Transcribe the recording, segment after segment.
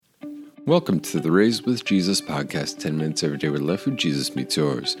Welcome to the Raised with Jesus podcast, 10 minutes every day where life with Jesus meets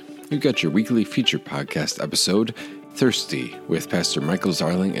yours. We've got your weekly feature podcast episode, Thirsty, with Pastor Michael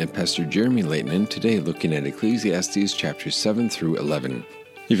Zarling and Pastor Jeremy Leighton, today looking at Ecclesiastes chapters 7 through 11.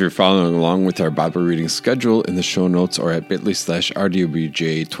 If you're following along with our Bible reading schedule in the show notes or at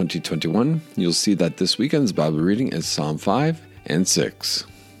bit.ly/RWJ 2021, you'll see that this weekend's Bible reading is Psalm 5 and 6.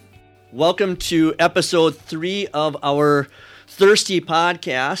 Welcome to episode 3 of our Thirsty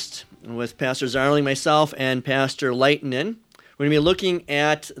podcast with Pastor Zarling, myself, and Pastor Leitonen. We're going to be looking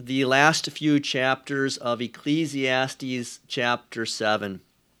at the last few chapters of Ecclesiastes chapter 7.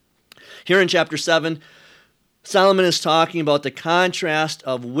 Here in chapter 7, Solomon is talking about the contrast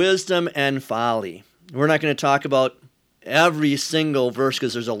of wisdom and folly. We're not going to talk about every single verse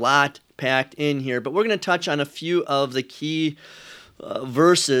because there's a lot packed in here, but we're going to touch on a few of the key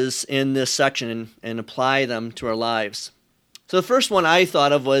verses in this section and apply them to our lives. So the first one I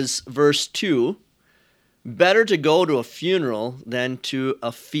thought of was verse 2. Better to go to a funeral than to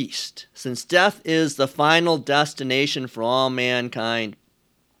a feast, since death is the final destination for all mankind.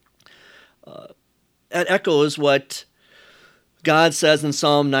 That echoes what God says in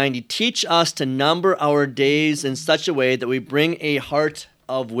Psalm 90, teach us to number our days in such a way that we bring a heart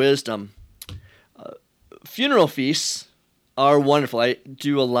of wisdom. Funeral feasts are wonderful. I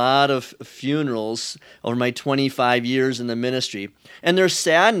do a lot of funerals over my 25 years in the ministry. And there's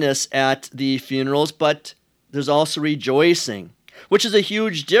sadness at the funerals, but there's also rejoicing, which is a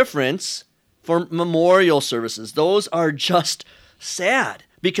huge difference for memorial services. Those are just sad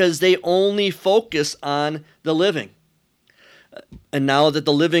because they only focus on the living. And now that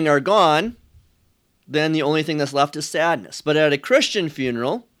the living are gone, then the only thing that's left is sadness. But at a Christian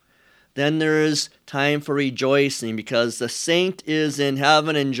funeral, then there is time for rejoicing because the saint is in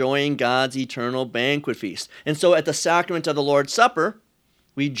heaven enjoying God's eternal banquet feast. And so at the sacrament of the Lord's Supper,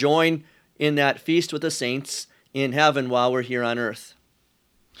 we join in that feast with the saints in heaven while we're here on earth.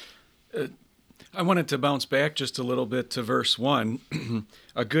 I wanted to bounce back just a little bit to verse 1.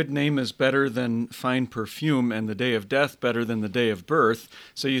 A good name is better than fine perfume, and the day of death better than the day of birth.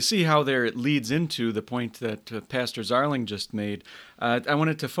 So you see how there it leads into the point that Pastor Zarling just made. I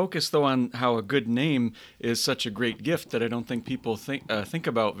wanted to focus, though, on how a good name is such a great gift that I don't think people think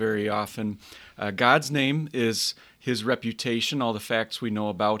about very often. God's name is his reputation, all the facts we know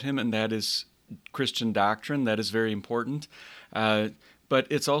about him, and that is Christian doctrine. That is very important. But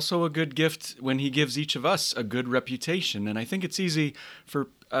it's also a good gift when he gives each of us a good reputation. And I think it's easy for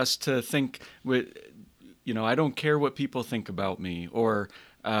us to think, I don't care what people think about me, or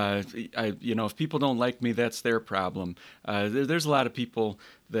if people don't like me, that's their problem. There's a lot of people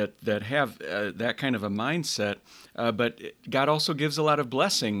that have that kind of a mindset, but God also gives a lot of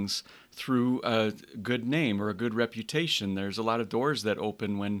blessings through a good name or a good reputation. There's a lot of doors that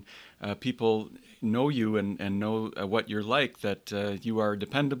open when people know you and know what you're like, that you are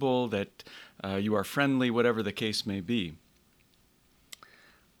dependable, that you are friendly, whatever the case may be.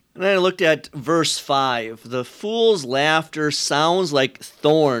 And then I looked at verse 5. The fool's laughter sounds like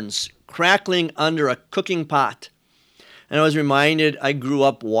thorns crackling under a cooking pot. And I was reminded, I grew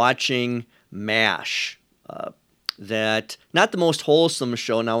up watching MASH. That not the most wholesome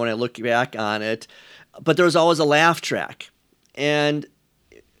show now when I look back on it, but there was always a laugh track. And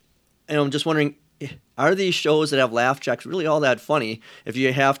I'm just wondering, are these shows that have laugh tracks really all that funny if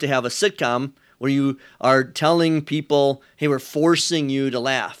you have to have a sitcom where you are telling people, hey, we're forcing you to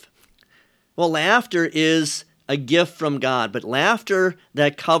laugh? Well, laughter is a gift from God, but laughter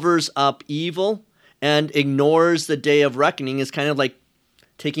that covers up evil and ignores the day of reckoning is kind of like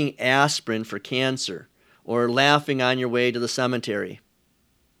taking aspirin for cancer or laughing on your way to the cemetery.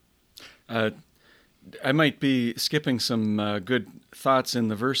 I might be skipping some good thoughts in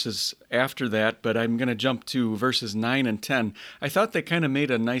the verses after that, but I'm going to jump to verses 9 and 10. I thought they kind of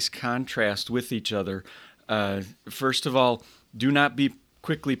made a nice contrast with each other. First of all, do not be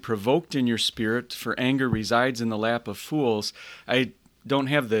quickly provoked in your spirit, for anger resides in the lap of fools. I don't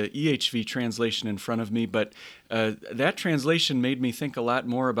have the EHV translation in front of me, but that translation made me think a lot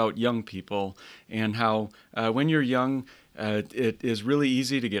more about young people and how when you're young, it is really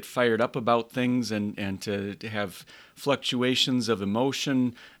easy to get fired up about things and to have fluctuations of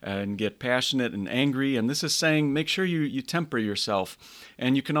emotion and get passionate and angry. And this is saying, make sure you temper yourself.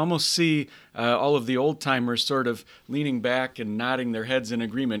 And you can almost see all of the old-timers sort of leaning back and nodding their heads in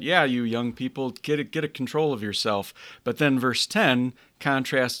agreement. Yeah, you young people, get a control of yourself. But then verse 10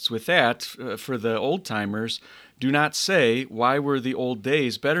 contrasts with that for the old-timers. Do not say, why were the old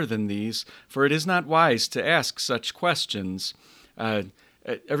days better than these? For it is not wise to ask such questions.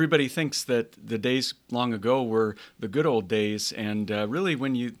 everybody thinks that the days long ago were the good old days, and really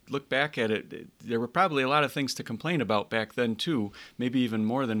when you look back at it, there were probably a lot of things to complain about back then too, maybe even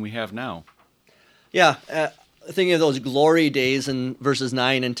more than we have now. Yeah, thinking of those glory days in verses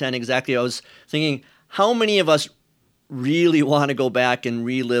 9 and 10 exactly, I was thinking, how many of us really want to go back and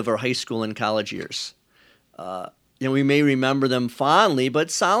relive our high school and college years? We may remember them fondly,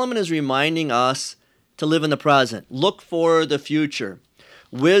 but Solomon is reminding us to live in the present. Look for the future.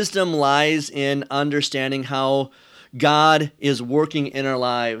 Wisdom lies in understanding how God is working in our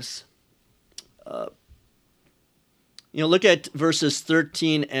lives. Look at verses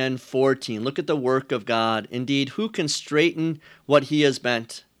 13 and 14. Look at the work of God. Indeed, who can straighten what he has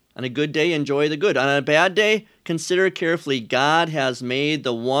bent? On a good day, enjoy the good. On a bad day, consider carefully. God has made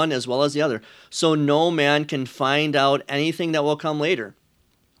the one as well as the other, so no man can find out anything that will come later.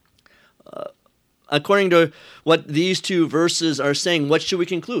 According to what these two verses are saying, what should we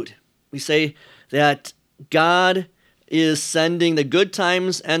conclude? We say that God is sending the good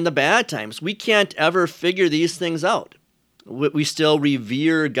times and the bad times. We can't ever figure these things out. We still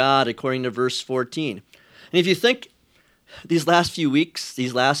revere God, according to verse 14. And if you think these last few weeks,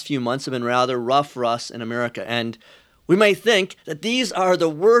 these last few months have been rather rough for us in America, and we might think that these are the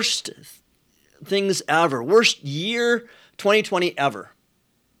worst things ever, worst year 2020 ever.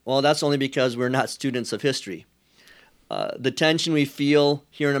 Well, that's only because we're not students of history. The tension we feel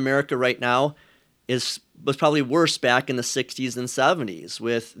here in America right now was probably worse back in the 60s and 70s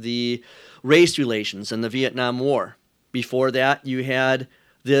with the race relations and the Vietnam War. Before that, you had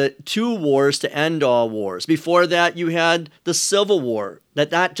the two wars to end all wars. Before that, you had the Civil War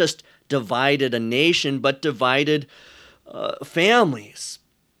that not just divided a nation, but divided families.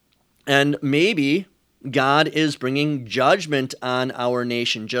 And maybe God is bringing judgment on our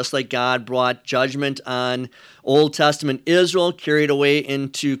nation, just like God brought judgment on Old Testament Israel, carried away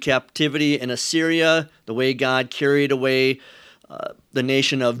into captivity in Assyria, the way God carried away the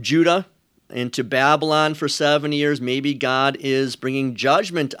nation of Judah into Babylon for 7 years. Maybe God is bringing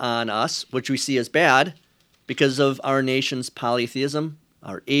judgment on us, which we see as bad, because of our nation's polytheism,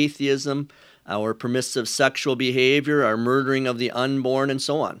 our atheism, our permissive sexual behavior, our murdering of the unborn, and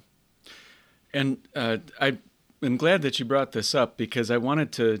so on. And I'm glad that you brought this up, because I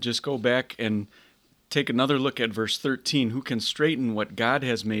wanted to just go back and take another look at verse 13, who can straighten what God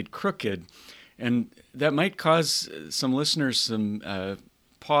has made crooked. And that might cause some listeners some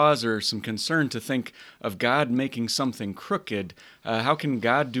pause or some concern to think of God making something crooked. How can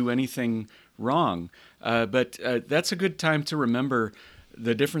God do anything wrong? But that's a good time to remember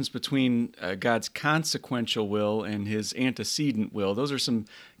the difference between God's consequential will and his antecedent will. Those are some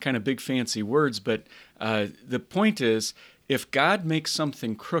kind of big fancy words, but the point is, if God makes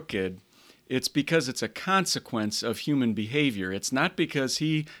something crooked, it's because it's a consequence of human behavior. It's not because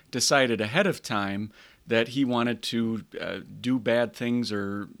he decided ahead of time that he wanted to do bad things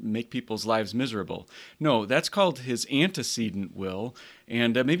or make people's lives miserable. No, that's called his antecedent will,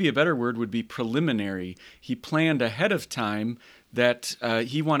 and maybe a better word would be preliminary. He planned ahead of time that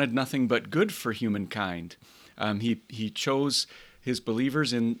he wanted nothing but good for humankind. He chose his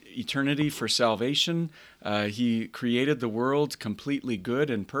believers in eternity for salvation. He created the world completely good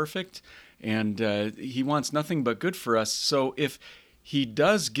and perfect, and he wants nothing but good for us. So if he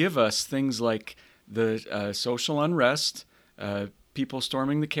does give us things like the social unrest, people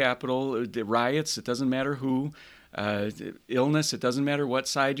storming the Capitol, the riots, it doesn't matter who, illness, it doesn't matter what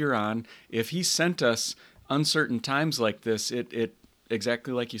side you're on. If he sent us uncertain times like this, it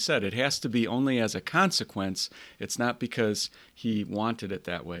exactly like you said, it has to be only as a consequence. It's not because he wanted it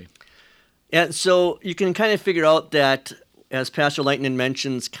that way. And so you can kind of figure out that, as Pastor Lightnin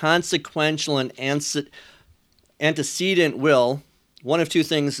mentions, consequential and antecedent will, one of two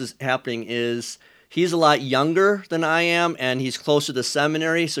things is happening is he's a lot younger than I am, and he's closer to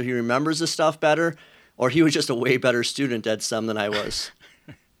seminary, so he remembers this stuff better, or he was just a way better student at some than I was.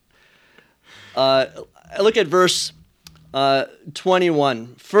 I look at verse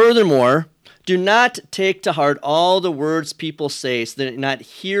 21. Furthermore, do not take to heart all the words people say, so that not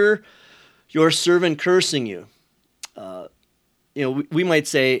hear your servant cursing you. We might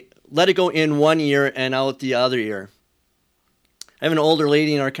say, let it go in one ear and out the other ear. I have an older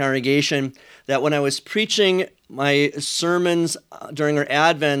lady in our congregation that when I was preaching my sermons during our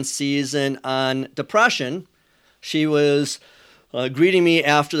Advent season on depression, she was greeting me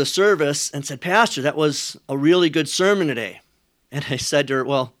after the service and said, "Pastor, that was a really good sermon today." And I said to her,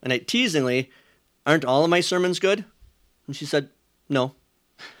 well, and I teasingly, "Aren't all of my sermons good?" And she said, "No."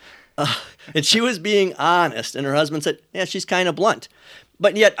 And she was being honest, and her husband said, "Yeah, she's kind of blunt."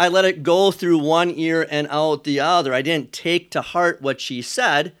 But yet I let it go through one ear and out the other. I didn't take to heart what she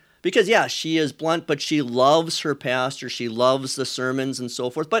said because, yeah, she is blunt, but she loves her pastor. She loves the sermons and so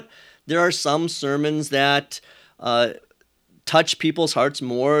forth. But there are some sermons that touch people's hearts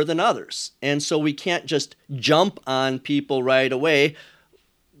more than others. And so we can't just jump on people right away.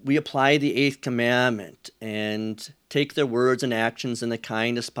 We apply the 8th commandment and take their words and actions in the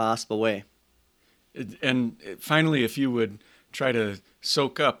kindest possible way. And finally, if you would try to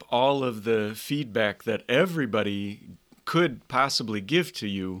soak up all of the feedback that everybody could possibly give to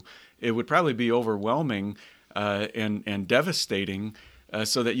you, it would probably be overwhelming and devastating,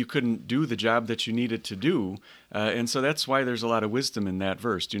 so that you couldn't do the job that you needed to do. And so that's why there's a lot of wisdom in that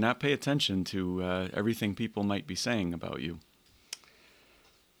verse. Do not pay attention to everything people might be saying about you.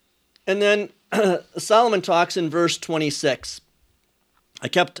 And then Solomon talks in verse 26. I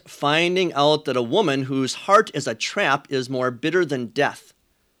kept finding out that a woman whose heart is a trap is more bitter than death.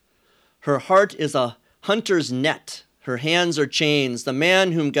 Her heart is a hunter's net. Her hands are chains. The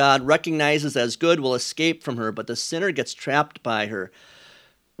man whom God recognizes as good will escape from her, but the sinner gets trapped by her.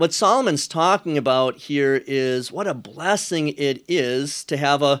 What Solomon's talking about here is what a blessing it is to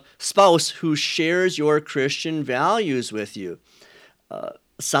have a spouse who shares your Christian values with you.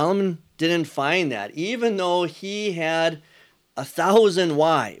 Solomon didn't find that. Even though he had 1,000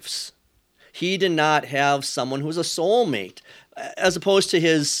 wives, he did not have someone who was a soulmate. As opposed to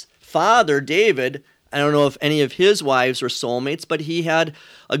his father, David, I don't know if any of his wives were soulmates, but he had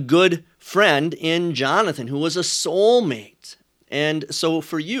a good friend in Jonathan who was a soulmate. And so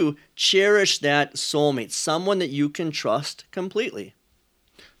for you, cherish that soulmate, someone that you can trust completely.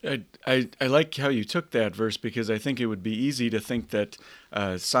 I like how you took that verse, because I think it would be easy to think that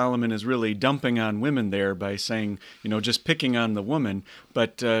Solomon is really dumping on women there by saying, just picking on the woman.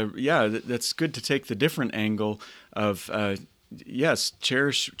 But that's good to take the different angle of, yes,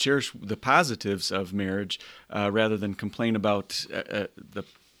 cherish the positives of marriage rather than complain about the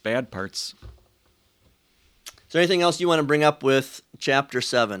bad parts. Is there anything else you want to bring up with chapter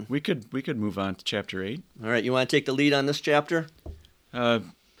 7? We could move on to chapter 8. All right, you want to take the lead on this chapter?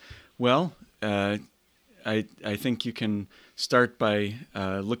 Well, I think you can start by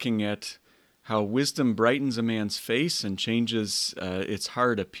looking at how wisdom brightens a man's face and changes its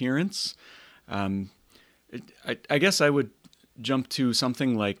hard appearance. I guess I would jump to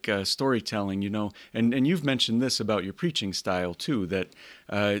something like storytelling, and you've mentioned this about your preaching style too, that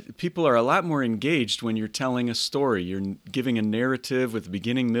people are a lot more engaged when you're telling a story. You're giving a narrative with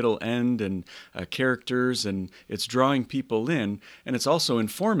beginning, middle, end, and characters, and it's drawing people in, and it's also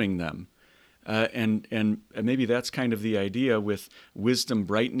informing them. And maybe that's kind of the idea with wisdom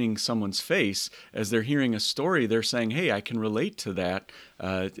brightening someone's face. As they're hearing a story, they're saying, "Hey, I can relate to that.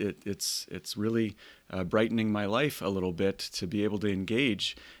 It's really brightening my life a little bit to be able to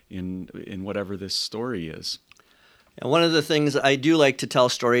engage in whatever this story is." And one of the things I do like to tell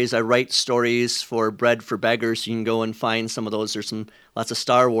stories, I write stories for Bread for Beggars. You can go and find some of those. There's lots of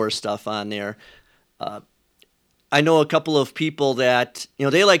Star Wars stuff on there. I know a couple of people that,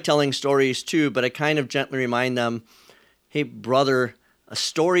 they like telling stories too, but I kind of gently remind them, hey, brother, a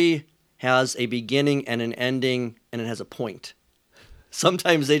story has a beginning and an ending, and it has a point.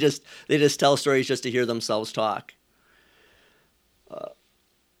 Sometimes they just tell stories just to hear themselves talk.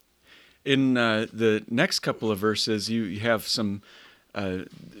 In the next couple of verses, you have some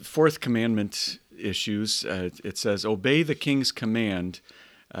fourth commandment issues. It says, "Obey the king's command,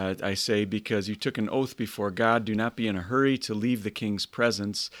 I say, because you took an oath before God. Do not be in a hurry to leave the king's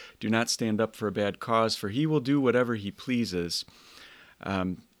presence. Do not stand up for a bad cause, for he will do whatever he pleases.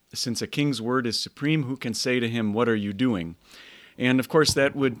 Since a king's word is supreme, who can say to him, 'What are you doing?'" And of course,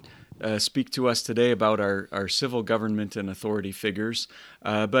 that would speak to us today about our civil government and authority figures,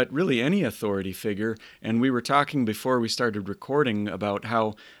 but really any authority figure. And we were talking before we started recording about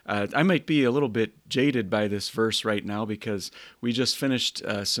how I might be a little bit jaded by this verse right now, because we just finished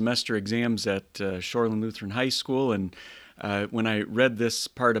semester exams at Shoreland Lutheran High School, and when I read this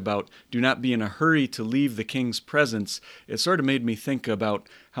part about do not be in a hurry to leave the king's presence, it sort of made me think about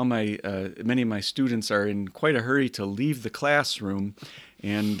how many of my students are in quite a hurry to leave the classroom,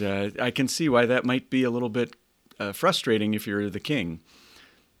 and I can see why that might be a little bit frustrating if you're the king.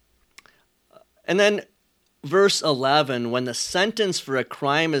 And then verse 11, when the sentence for a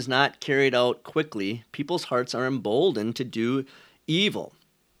crime is not carried out quickly, people's hearts are emboldened to do evil.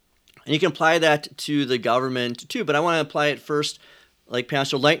 And you can apply that to the government too, but I want to apply it first, like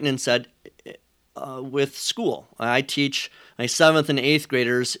Pastor Lightnin said, with school. I teach my 7th and 8th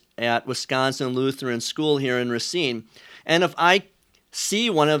graders at Wisconsin Lutheran School here in Racine. And if I see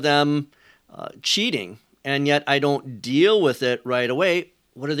one of them cheating, and yet I don't deal with it right away,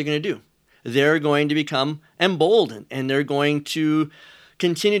 what are they going to do? They're going to become emboldened, and they're going to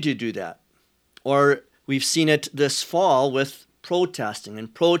continue to do that. Or we've seen it this fall with protesting,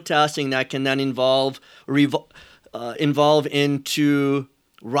 and protesting that can then evolve into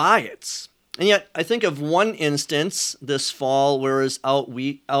riots. And yet, I think of one instance this fall where I was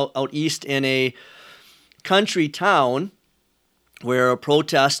out east in a country town where a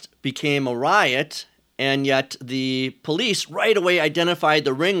protest became a riot, and yet the police right away identified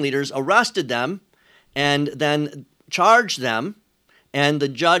the ringleaders, arrested them, and then charged them. And the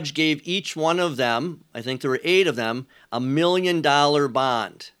judge gave each one of them, I think there were 8 of them, $1 million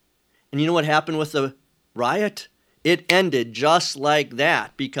bond. And you know what happened with the riot? It ended just like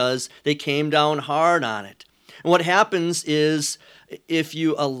that because they came down hard on it. And what happens is if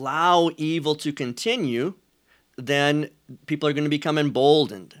you allow evil to continue, then people are going to become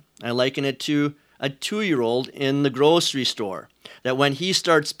emboldened. I liken it to a 2-year-old in the grocery store, that when he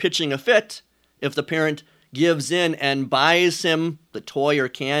starts pitching a fit, if the parent gives in and buys him the toy or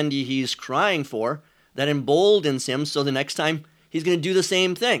candy he's crying for, that emboldens him so the next time he's going to do the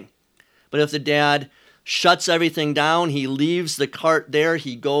same thing. But if the dad shuts everything down, he leaves the cart there,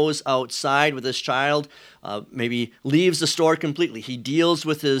 he goes outside with his child, maybe leaves the store completely, he deals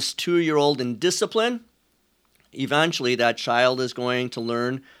with his 2-year-old in discipline, eventually that child is going to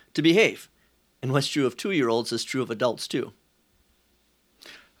learn to behave. And what's true of 2-year-olds is true of adults too.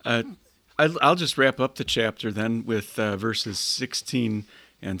 I'll just wrap up the chapter then with verses 16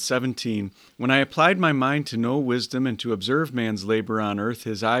 and 17. When I applied my mind to know wisdom and to observe man's labor on earth,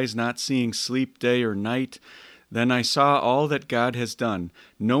 his eyes not seeing sleep day or night, then I saw all that God has done.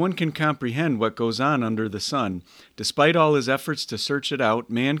 No one can comprehend what goes on under the sun. Despite all his efforts to search it out,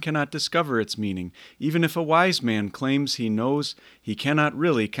 man cannot discover its meaning. Even if a wise man claims he knows, he cannot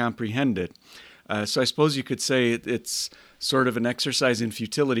really comprehend it. So I suppose you could say it's sort of an exercise in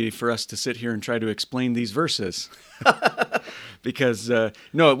futility for us to sit here and try to explain these verses. Because,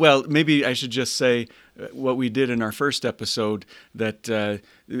 maybe I should just say what we did in our first episode, that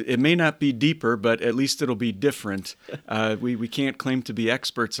it may not be deeper, but at least it'll be different. We can't claim to be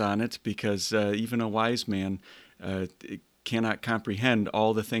experts on it because even a wise man cannot comprehend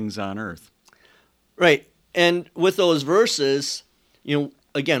all the things on earth. Right. And with those verses,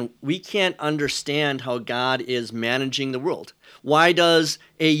 again, we can't understand how God is managing the world. Why does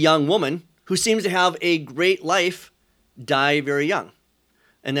a young woman who seems to have a great life die very young?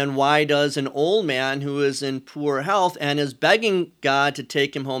 And then why does an old man who is in poor health and is begging God to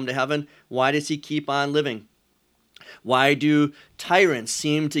take him home to heaven, why does he keep on living? Why do tyrants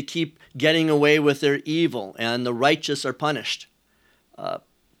seem to keep getting away with their evil and the righteous are punished?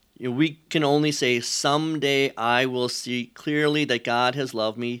 We can only say, someday I will see clearly that God has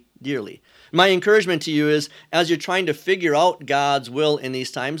loved me dearly. My encouragement to you is, as you're trying to figure out God's will in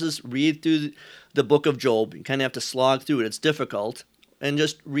these times, is read through the book of Job. You kind of have to slog through it. It's difficult. And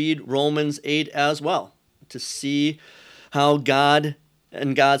just read Romans 8 as well to see how God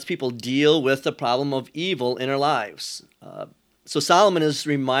and God's people deal with the problem of evil in our lives. So Solomon is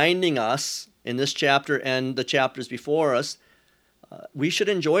reminding us in this chapter and the chapters before us, we should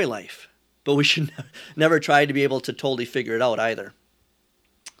enjoy life, but we should never try to be able to totally figure it out either.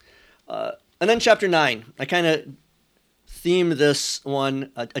 And then chapter 9, I kind of themed this one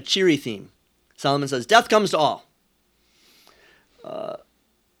a cheery theme. Solomon says, death comes to all.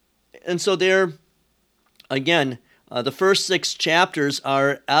 And so there, again, the first 6 chapters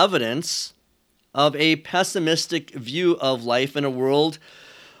are evidence of a pessimistic view of life in a world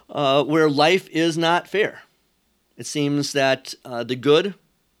where life is not fair. It seems that the good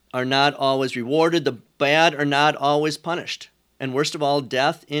are not always rewarded, the bad are not always punished. And worst of all,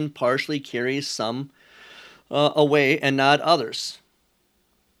 death impartially carries some away and not others.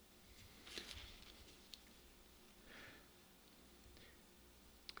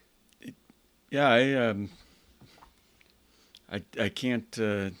 Yeah, I can't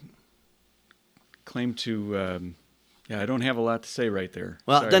claim to. I don't have a lot to say right there.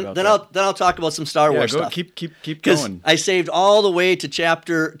 Well, then I'll talk about some Star Wars stuff. Keep going. I saved all the way to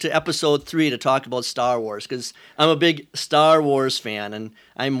episode 3 to talk about Star Wars because I'm a big Star Wars fan and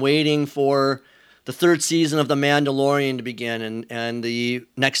I'm waiting for the 3rd season of The Mandalorian to begin and the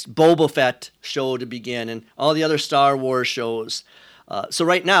next Boba Fett show to begin and all the other Star Wars shows. So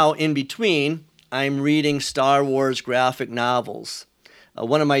right now, in between, I'm reading Star Wars graphic novels.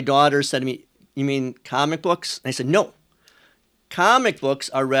 One of my daughters said to me, "You mean comic books?" And I said, "No. Comic books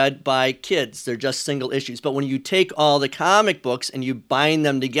are read by kids. They're just single issues. But when you take all the comic books and you bind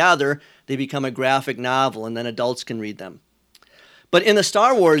them together, they become a graphic novel, and then adults can read them." But in the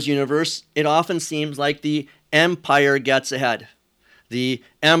Star Wars universe, it often seems like the Empire gets ahead. The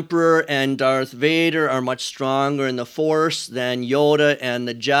Emperor and Darth Vader are much stronger in the Force than Yoda and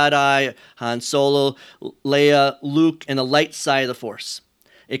the Jedi, Han Solo, Leia, Luke, and the light side of the Force.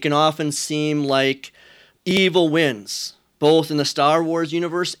 It can often seem like evil wins, both in the Star Wars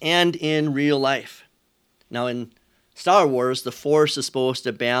universe and in real life. Now, in Star Wars, the Force is supposed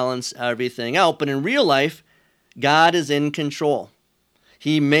to balance everything out, but in real life, God is in control.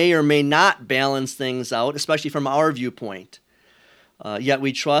 He may or may not balance things out, especially from our viewpoint. Yet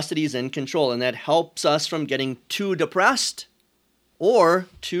we trust that he's in control, and that helps us from getting too depressed or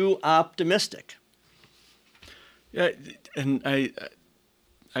too optimistic. Yeah, and I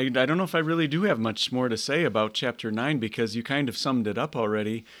don't know if I really do have much more to say about chapter 9, because you kind of summed it up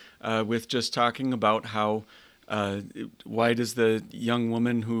already with just talking about how why does the young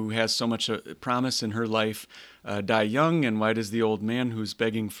woman who has so much promise in her life die young, and why does the old man who's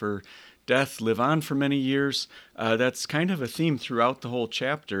begging for death live on for many years? That's kind of a theme throughout the whole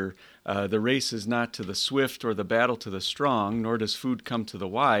chapter. The race is not to the swift or the battle to the strong, nor does food come to the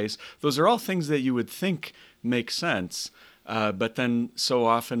wise. Those are all things that you would think make sense. But then so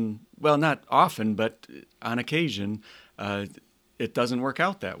often, well, not often, but on occasion, it doesn't work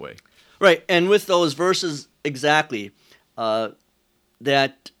out that way. Right, and with those verses exactly,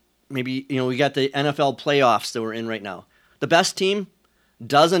 that maybe, we got the NFL playoffs that we're in right now. The best team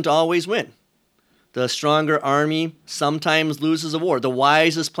doesn't always win. The stronger army sometimes loses a war. The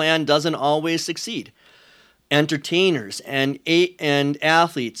wisest plan doesn't always succeed. Entertainers and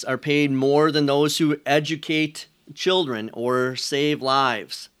athletes are paid more than those who educate children or save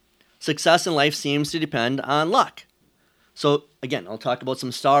lives. Success in life seems to depend on luck. So again, I'll talk about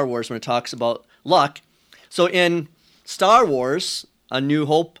some Star Wars when it talks about luck. So in Star Wars, A New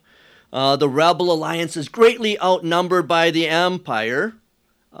Hope, the Rebel Alliance is greatly outnumbered by the Empire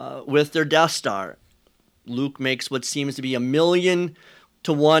with their Death Star. Luke makes what seems to be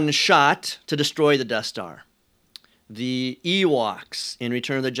 1,000,000-to-1 shot to destroy the Death Star. The Ewoks in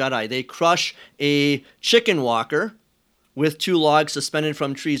Return of the Jedi, they crush a chicken walker with 2 logs suspended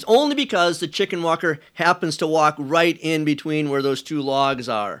from trees, only because the chicken walker happens to walk right in between where those 2 logs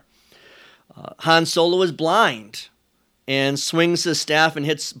are. Han Solo is blind and swings his staff and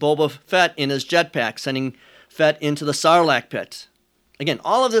hits Boba Fett in his jetpack, sending Fett into the Sarlacc pit. Again,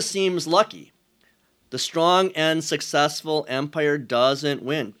 all of this seems lucky. The strong and successful Empire doesn't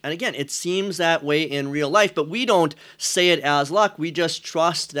win. And again, it seems that way in real life, but we don't say it as luck. We just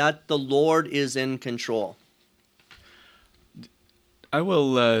trust that the Lord is in control. I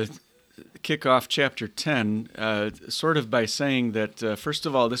will kick off chapter 10 sort of by saying that, first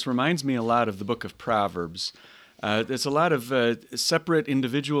of all, this reminds me a lot of the book of Proverbs. There's a lot of separate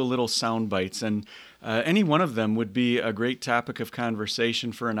individual little sound bites, and any one of them would be a great topic of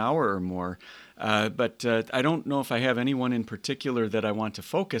conversation for an hour or more. But I don't know if I have anyone in particular that I want to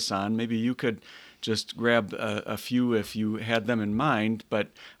focus on. Maybe you could just grab a few if you had them in mind.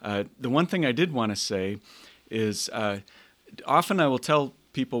 But the one thing I did want to say is often I will tell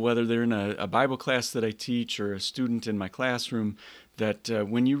people, whether they're in a Bible class that I teach or a student in my classroom, that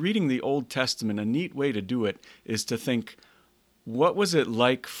when you're reading the Old Testament, a neat way to do it is to think, what was it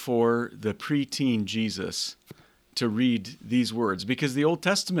like for the preteen Jesus to read these words? Because the Old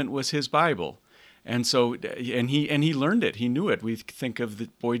Testament was his Bible. And so, and he learned it. He knew it. We think of the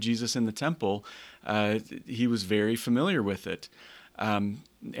boy Jesus in the temple. He was very familiar with it. And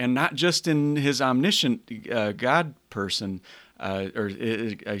not just in his omniscient God person, or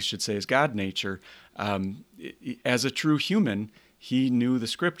I should say his God nature. As a true human, he knew the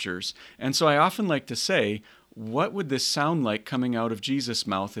scriptures. And so I often like to say, what would this sound like coming out of Jesus'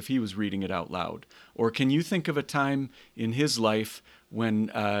 mouth if he was reading it out loud? Or can you think of a time in his life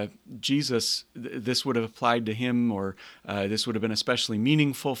when Jesus, this would have applied to him, or this would have been especially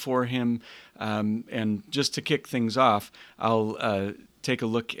meaningful for him? And just to kick things off, I'll take a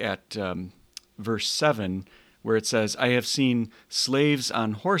look at verse 7, where it says, I have seen slaves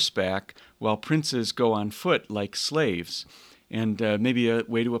on horseback, while princes go on foot like slaves. And maybe a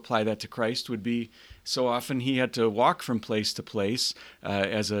way to apply that to Christ would be, so often he had to walk from place to place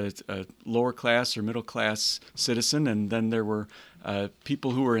as a lower class or middle class citizen, and then there were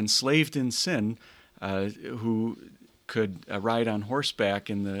people who were enslaved in sin who could ride on horseback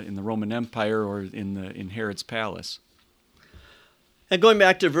in the Roman Empire or in Herod's palace. And going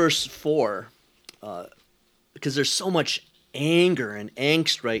back to verse 4, because there's so much anger and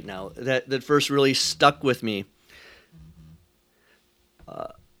angst right now, that verse really stuck with me.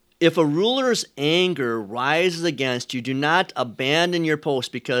 If a ruler's anger rises against you, do not abandon your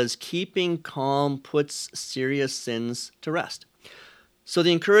post, because keeping calm puts serious sins to rest. So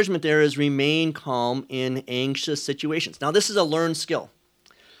the encouragement there is remain calm in anxious situations. Now, this is a learned skill.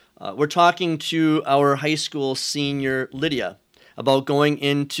 We're talking to our high school senior, Lydia, about going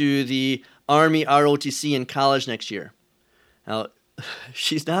into the Army ROTC in college next year. Now,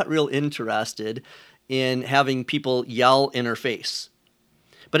 she's not real interested in having people yell in her face.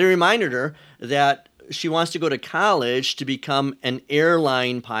 But I reminded her that she wants to go to college to become an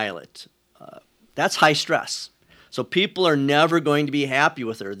airline pilot. That's high stress. So people are never going to be happy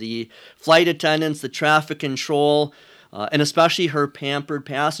with her. The flight attendants, the traffic control, and especially her pampered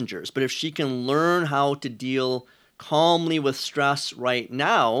passengers. But if she can learn how to deal calmly with stress right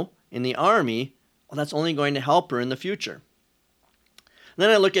now in the Army, well, that's only going to help her in the future. And then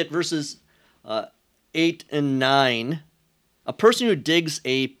I look at verses 8 and 9. A person who digs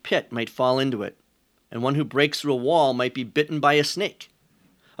a pit might fall into it, and one who breaks through a wall might be bitten by a snake.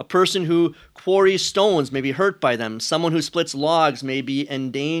 A person who quarries stones may be hurt by them. Someone who splits logs may be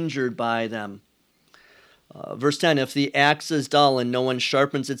endangered by them. Verse 10, if the axe is dull and no one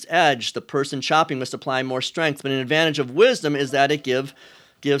sharpens its edge, the person chopping must apply more strength. But an advantage of wisdom is that it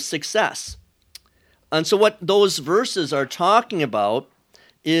gives success. And so what those verses are talking about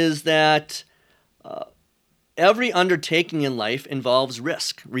is that every undertaking in life involves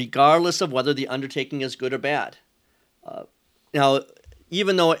risk, regardless of whether the undertaking is good or bad. Now,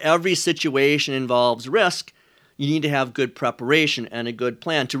 even though every situation involves risk, you need to have good preparation and a good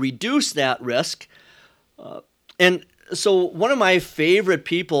plan to reduce that risk. And so one of my favorite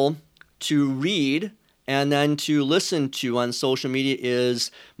people to read and then to listen to on social media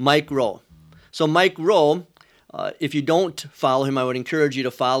is Mike Rowe. So Mike Rowe, if you don't follow him, I would encourage you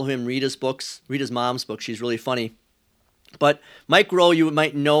to follow him, read his books, read his mom's book. She's really funny. But Mike Rowe, you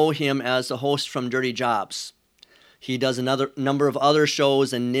might know him as the host from Dirty Jobs. He does another number of other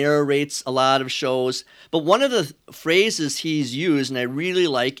shows and narrates a lot of shows. But one of the phrases he's used, and I really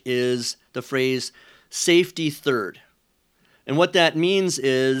like, is the phrase, safety third. And what that means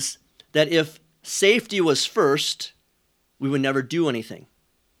is that if safety was first, we would never do anything.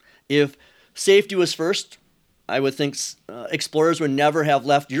 If safety was first, I would think explorers would never have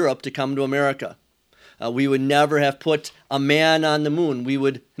left Europe to come to America. We would never have put a man on the moon. We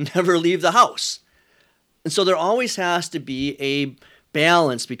would never leave the house. And so there always has to be a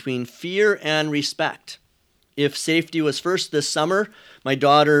balance between fear and respect. If safety was first this summer, my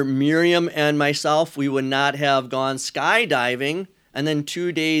daughter Miriam and myself, we would not have gone skydiving and then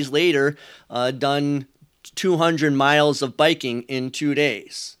 2 days later done 200 miles of biking in 2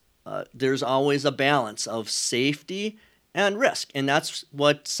 days. There's always a balance of safety and risk, and that's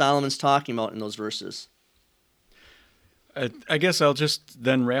what Solomon's talking about in those verses. I guess I'll just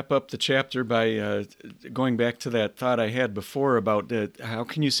then wrap up the chapter by going back to that thought I had before about how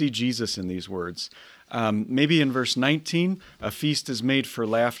can you see Jesus in these words. Maybe in verse 19, a feast is made for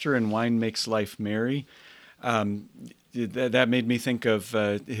laughter and wine makes life merry. That made me think of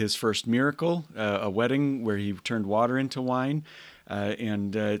his first miracle, a wedding where he turned water into wine.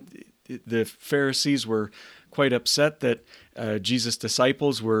 And the Pharisees were quite upset that Jesus'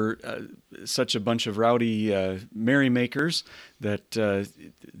 disciples were such a bunch of rowdy merrymakers that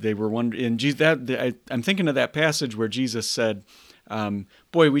they were wondering. And I'm thinking of that passage where Jesus said,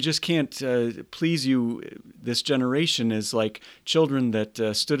 boy, we just can't please you. This generation is like children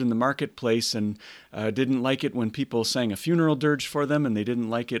that stood in the marketplace and didn't like it when people sang a funeral dirge for them, and they didn't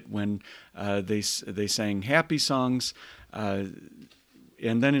like it when they sang happy songs. And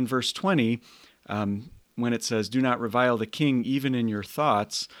then in verse 20, when it says, do not revile the king even in your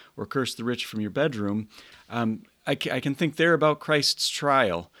thoughts or curse the rich from your bedroom, I can think there about Christ's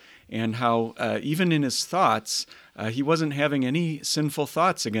trial and how even in his thoughts, he wasn't having any sinful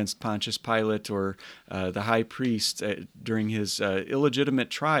thoughts against Pontius Pilate or the high priest during his illegitimate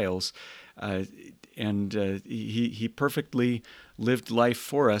trials. And he perfectly lived life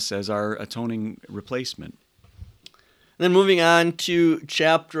for us as our atoning replacement. Then moving on to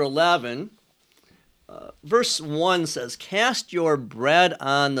chapter 11, verse 1 says, cast your bread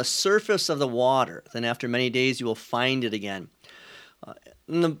on the surface of the water, then after many days you will find it again.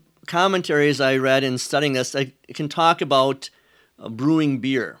 In the commentaries I read in studying this, I can talk about brewing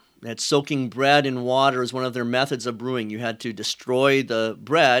beer. That soaking bread in water is one of their methods of brewing. You had to destroy the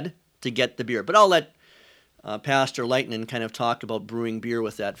bread to get the beer. But I'll let Pastor Lightnin kind of talk about brewing beer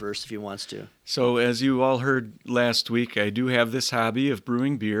with that verse if he wants to. So as you all heard last week, I do have this hobby of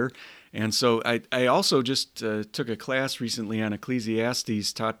brewing beer. And so I also just took a class recently on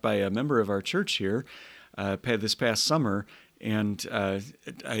Ecclesiastes taught by a member of our church here this past summer. And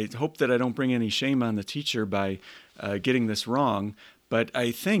I hope that I don't bring any shame on the teacher by getting this wrong. But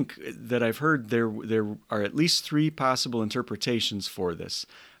I think that I've heard there are at least three possible interpretations for this.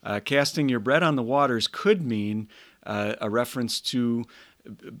 Casting your bread on the waters could mean a reference to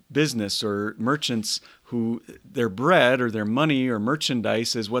business or merchants who their bread or their money or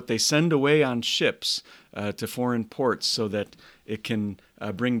merchandise is what they send away on ships to foreign ports so that it can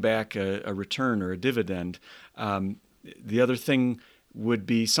bring back a return or a dividend. The other thing would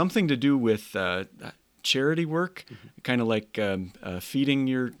be something to do with charity work, kind of like feeding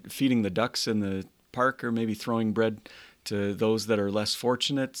the ducks in the park, or maybe throwing bread to those that are less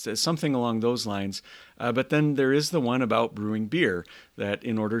fortunate, something along those lines. But then there is the one about brewing beer, that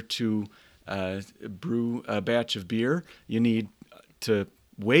in order to brew a batch of beer, you need to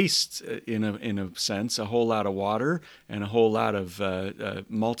waste, in a sense, a whole lot of water and a whole lot of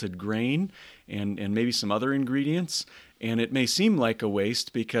malted grain and maybe some other ingredients. And it may seem like a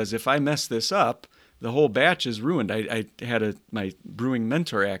waste, because if I mess this up, the whole batch is ruined. I had my brewing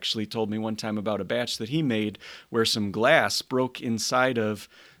mentor actually told me one time about a batch that he made where some glass broke inside of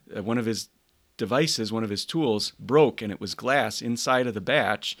one of his devices, one of his tools broke, and it was glass inside of the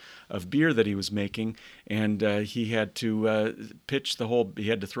batch of beer that he was making, and he had to he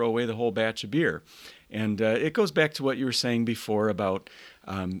had to throw away the whole batch of beer. And it goes back to what you were saying before about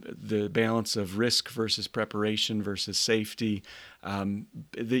the balance of risk versus preparation versus safety,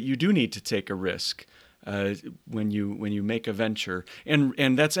 that you do need to take a risk when you make a venture.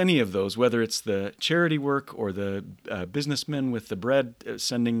 And that's any of those, whether it's the charity work or the businessman with the bread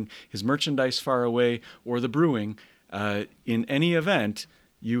sending his merchandise far away, or the brewing. In any event,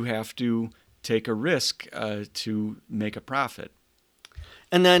 you have to take a risk to make a profit.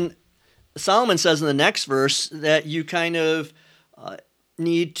 And then Solomon says in the next verse that you kind of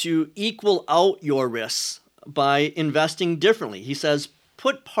need to equal out your risks by investing differently. He says,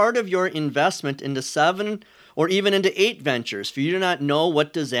 put part of your investment into 7 or even into 8 ventures, for you do not know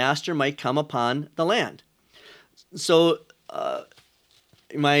what disaster might come upon the land. So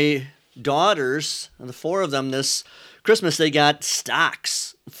my daughters, the 4 of them this Christmas, they got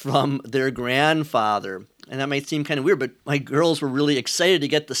stocks from their grandfather. And that might seem kind of weird, but my girls were really excited to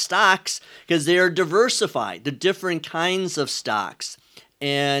get the stocks because they are diversified, the different kinds of stocks.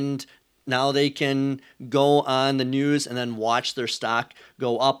 And now they can go on the news and then watch their stock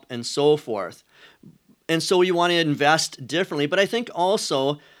go up and so forth. And so you want to invest differently. But I think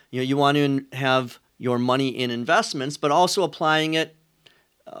also, you want to have your money in investments, but also applying it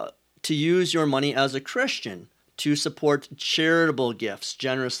to use your money as a Christian to support charitable gifts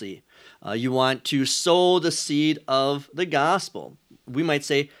generously. You want to sow the seed of the gospel. We might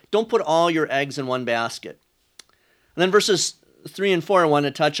say, don't put all your eggs in one basket. And then verses 3 and 4 I want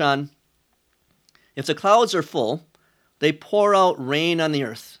to touch on. If the clouds are full, they pour out rain on the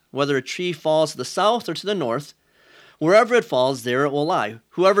earth. Whether a tree falls to the south or to the north, wherever it falls, there it will lie.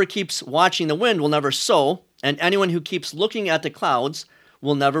 Whoever keeps watching the wind will never sow, and anyone who keeps looking at the clouds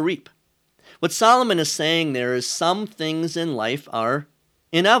will never reap. What Solomon is saying there is some things in life are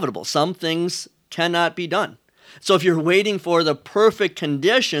inevitable. Some things cannot be done. So if you're waiting for the perfect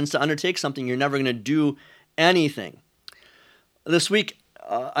conditions to undertake something, you're never going to do anything. This week,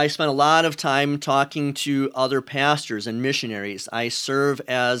 I spent a lot of time talking to other pastors and missionaries. I serve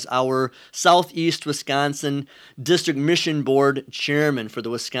as our Southeast Wisconsin District Mission Board chairman for the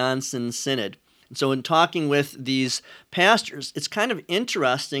Wisconsin Synod. And so in talking with these pastors, it's kind of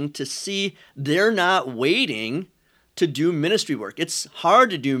interesting to see they're not waiting to do ministry work. It's hard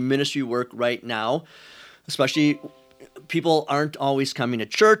to do ministry work right now, especially people aren't always coming to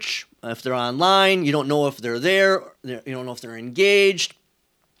church. If they're online, you don't know if they're there, you don't know if they're engaged,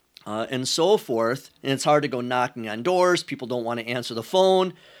 and so forth. And it's hard to go knocking on doors. People don't want to answer the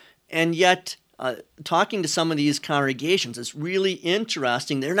phone. And yet, talking to some of these congregations is really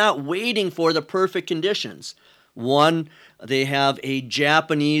interesting. They're not waiting for the perfect conditions. One, they have a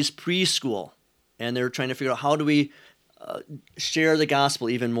Japanese preschool, and they're trying to figure out how do we share the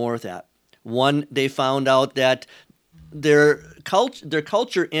gospel even more with that. One, they found out that their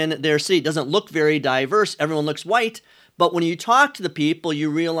culture in their city doesn't look very diverse. Everyone looks white, but when you talk to the people,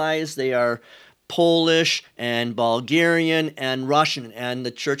 you realize they are Polish and Bulgarian and Russian, and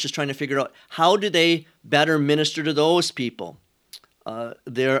the church is trying to figure out how do they better minister to those people.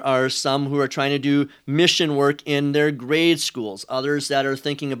 There are some who are trying to do mission work in their grade schools, others that are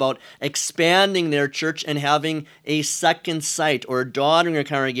thinking about expanding their church and having a second site or a daughter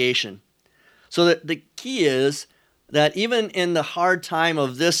congregation. So the key is that even in the hard time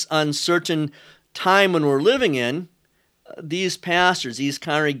of this uncertain time when we're living in, these pastors, these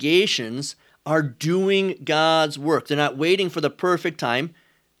congregations are doing God's work. They're not waiting for the perfect time.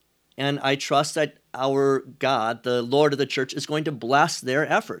 And I trust that our God, the Lord of the church, is going to bless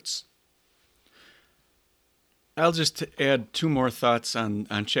their efforts. I'll just add two more thoughts on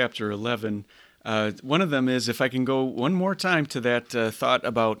chapter 11. One of them is, if I can go one more time to that thought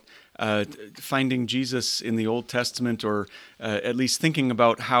about finding Jesus in the Old Testament, or at least thinking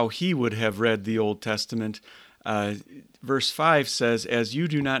about how he would have read the Old Testament. Verse 5 says, "As you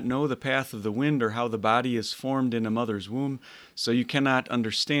do not know the path of the wind, or how the body is formed in a mother's womb, so you cannot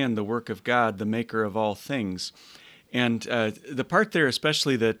understand the work of God, the maker of all things." And the part there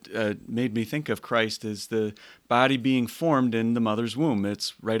especially that made me think of Christ is the body being formed in the mother's womb.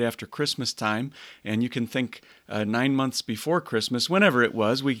 It's right after Christmas time, and you can think 9 months before Christmas, whenever it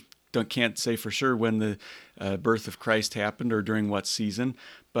was. We can't say for sure when the birth of Christ happened or during what season,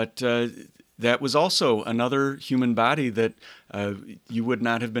 but that was also another human body that you would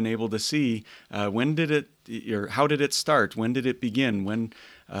not have been able to see. When did it, or how did it start? When did it begin? When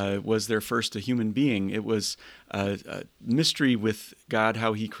was there first a human being? It was a mystery with God,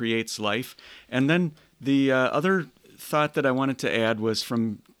 how he creates life. And then the other thought that I wanted to add was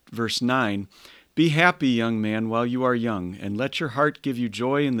from verse 9. "Be happy, young man, while you are young, and let your heart give you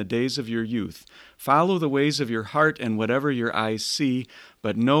joy in the days of your youth. Follow the ways of your heart and whatever your eyes see,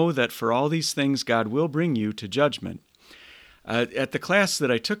 but know that for all these things God will bring you to judgment." At the class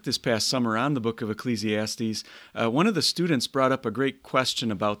that I took this past summer on the book of Ecclesiastes, one of the students brought up a great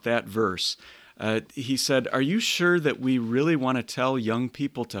question about that verse. He said, "Are you sure that we really want to tell young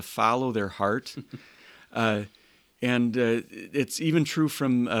people to follow their heart?" And it's even true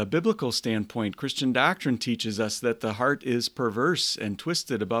from a biblical standpoint. Christian doctrine teaches us that the heart is perverse and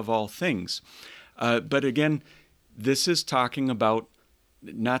twisted above all things. But again, this is talking about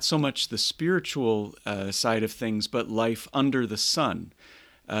not so much the spiritual side of things, but life under the sun.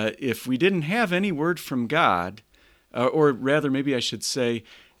 If we didn't have any word from God, or rather maybe I should say,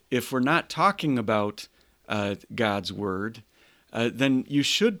 if we're not talking about God's word, then you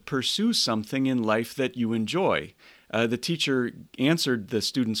should pursue something in life that you enjoy. The teacher answered the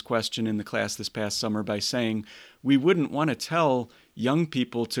student's question in the class this past summer by saying, we wouldn't want to tell young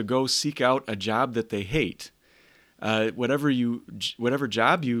people to go seek out a job that they hate. Whatever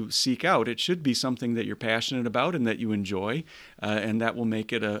job you seek out, it should be something that you're passionate about and that you enjoy, and that will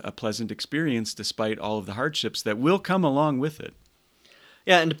make it a pleasant experience despite all of the hardships that will come along with it.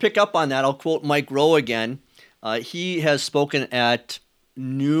 Yeah, and to pick up on that, I'll quote Mike Rowe again. He has spoken at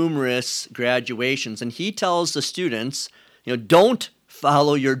numerous graduations, and he tells the students, don't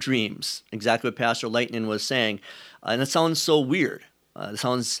follow your dreams. Exactly what Pastor Lightnin was saying. And it sounds so weird. It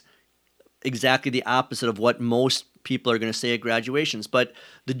sounds exactly the opposite of what most people are going to say at graduations. But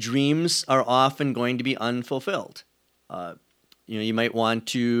the dreams are often going to be unfulfilled. You might want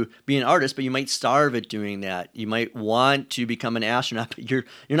to be an artist, but you might starve at doing that. You might want to become an astronaut, but you're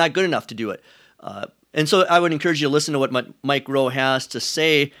not good enough to do it. And so I would encourage you to listen to what Mike Rowe has to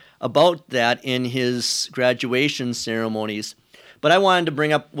say about that in his graduation ceremonies. But I wanted to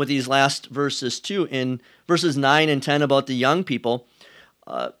bring up with these last verses too, in verses 9 and 10 about the young people.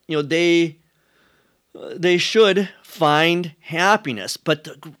 They should find happiness. But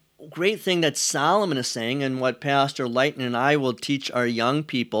the great thing that Solomon is saying, and what Pastor Lighton and I will teach our young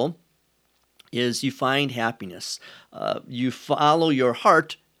people, is you find happiness. You follow your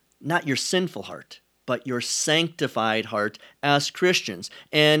heart, not your sinful heart, but your sanctified heart as Christians.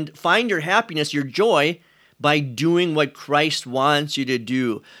 And find your happiness, your joy, by doing what Christ wants you to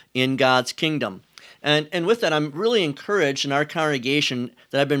do in God's kingdom. And with that, I'm really encouraged in our congregation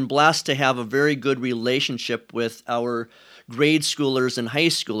that I've been blessed to have a very good relationship with our grade schoolers and high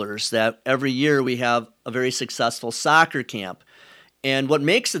schoolers, that every year we have a very successful soccer camp. And what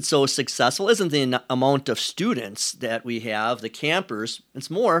makes it so successful isn't the amount of students that we have, the campers. It's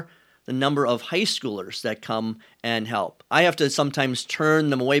more the number of high schoolers that come and help. I have to sometimes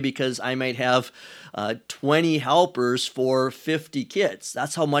turn them away because I might have 20 helpers for 50 kids.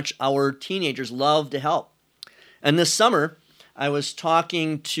 That's how much our teenagers love to help. And this summer, I was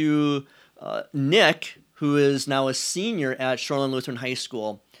talking to Nick, who is now a senior at Shoreland Lutheran High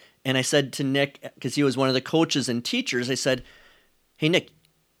School. And I said to Nick, because he was one of the coaches and teachers, I said, "Hey, Nick,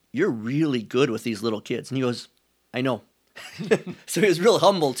 you're really good with these little kids." And he goes, "I know." So he was real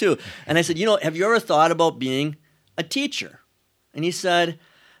humble too. And I said, have you ever thought about being a teacher? And he said,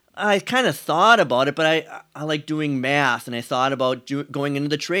 I kind of thought about it, but I like doing math, and I thought about going into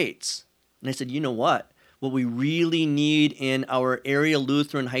the trades. And I said, you know what? What we really need in our area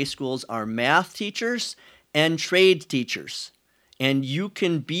Lutheran high schools are math teachers and trade teachers. And you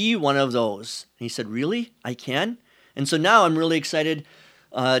can be one of those. And he said, really? I can? And so now I'm really excited.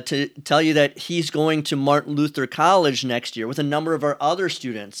 to tell you that he's going to Martin Luther College next year with a number of our other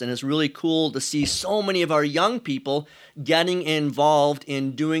students. And it's really cool to see so many of our young people getting involved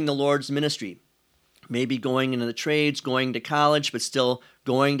in doing the Lord's ministry. Maybe going into the trades, going to college, but still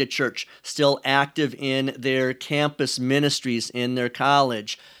going to church, still active in their campus ministries in their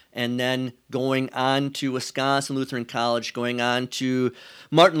college, and then going on to Wisconsin Lutheran College, going on to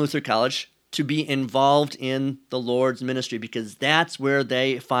Martin Luther College to be involved in the Lord's ministry, because that's where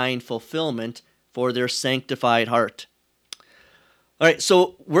they find fulfillment for their sanctified heart. All right,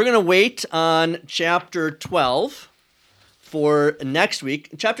 so we're going to wait on chapter 12 for next week.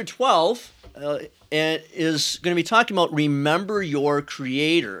 Chapter 12 is going to be talking about remember your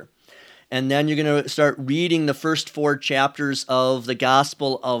Creator. And then you're going to start reading the first 4 chapters of the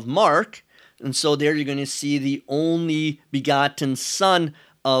Gospel of Mark. And so there you're going to see the only begotten Son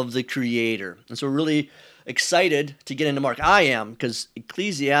of the Creator. And so we're really excited to get into Mark. I am, because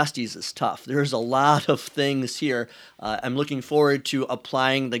Ecclesiastes is tough. There's a lot of things here. I'm looking forward to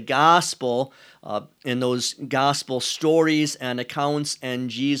applying the gospel in those gospel stories and accounts and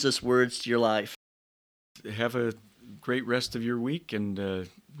Jesus' words to your life. Have a great rest of your week, and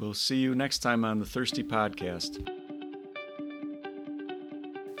we'll see you next time on the Thirsty Podcast.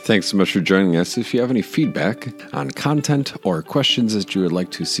 Thanks so much for joining us. If you have any feedback on content or questions that you would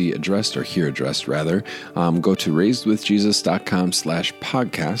like to see addressed or hear addressed, rather, go to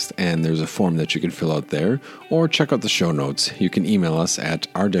raisedwithjesus.com/podcast, and there's a form that you can fill out there, or check out the show notes. You can email us at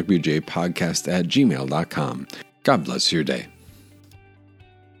rwjpodcast@gmail.com. God bless your day.